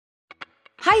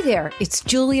Hi there, it's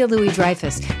Julia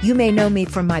Louis-Dreyfus. You may know me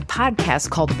from my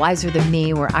podcast called Wiser Than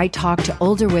Me, where I talk to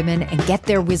older women and get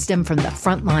their wisdom from the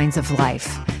front lines of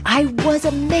life. I was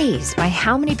amazed by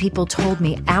how many people told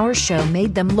me our show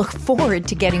made them look forward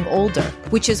to getting older,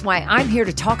 which is why I'm here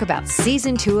to talk about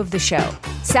Season 2 of the show.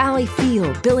 Sally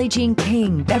Field, Billie Jean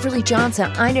King, Beverly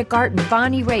Johnson, Ina Garten,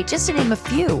 Bonnie Raitt, just to name a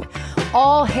few.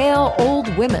 All hail old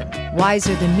women.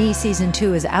 Wiser Than Me Season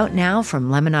 2 is out now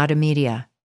from Lemonada Media.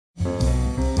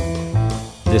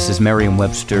 This is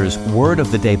Merriam-Webster's Word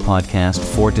of the Day podcast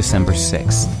for December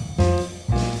 6th.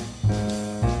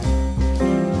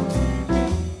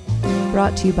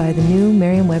 Brought to you by the new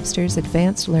Merriam-Webster's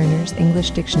Advanced Learners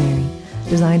English Dictionary,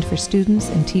 designed for students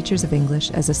and teachers of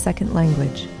English as a second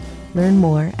language. Learn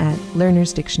more at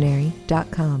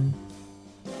learnersdictionary.com.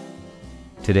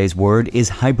 Today's word is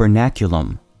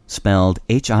hibernaculum, spelled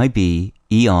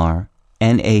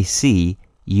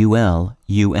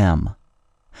hibernaculum.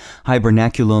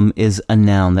 Hibernaculum is a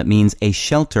noun that means a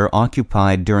shelter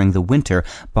occupied during the winter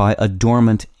by a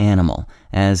dormant animal,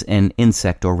 as an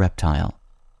insect or reptile.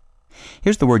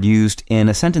 Here's the word used in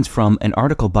a sentence from an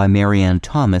article by Marianne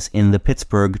Thomas in the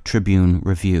Pittsburgh Tribune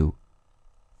Review.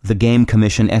 The Game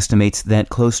Commission estimates that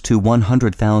close to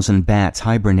 100,000 bats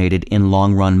hibernated in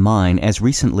Long Run Mine as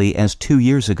recently as 2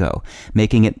 years ago,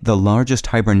 making it the largest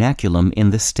hibernaculum in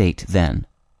the state then.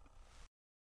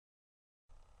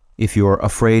 If you're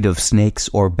afraid of snakes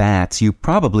or bats, you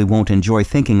probably won't enjoy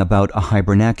thinking about a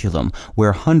hibernaculum,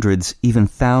 where hundreds, even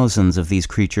thousands of these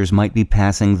creatures might be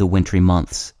passing the wintry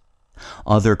months.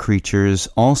 Other creatures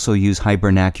also use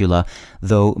hibernacula,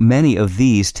 though many of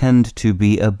these tend to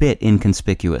be a bit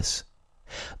inconspicuous.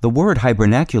 The word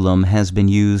hibernaculum has been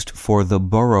used for the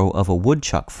burrow of a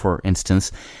woodchuck, for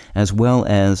instance, as well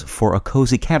as for a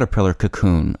cozy caterpillar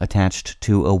cocoon attached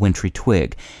to a wintry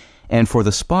twig, and for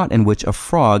the spot in which a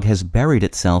frog has buried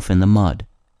itself in the mud.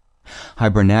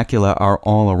 Hibernacula are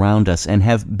all around us and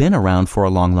have been around for a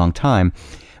long, long time,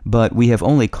 but we have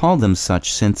only called them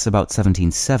such since about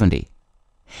 1770.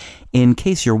 In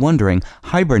case you're wondering,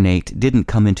 hibernate didn't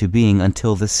come into being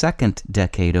until the second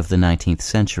decade of the 19th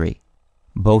century.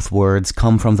 Both words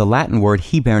come from the Latin word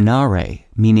hibernare,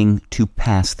 meaning to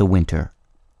pass the winter.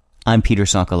 I'm Peter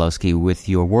Sokolowski with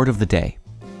your Word of the Day.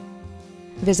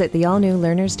 Visit the all-new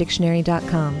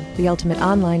learnersdictionary.com, the ultimate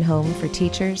online home for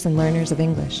teachers and learners of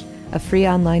English. A free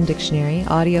online dictionary,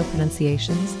 audio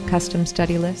pronunciations, custom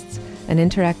study lists, and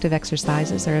interactive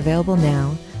exercises are available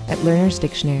now at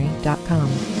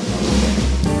learnersdictionary.com.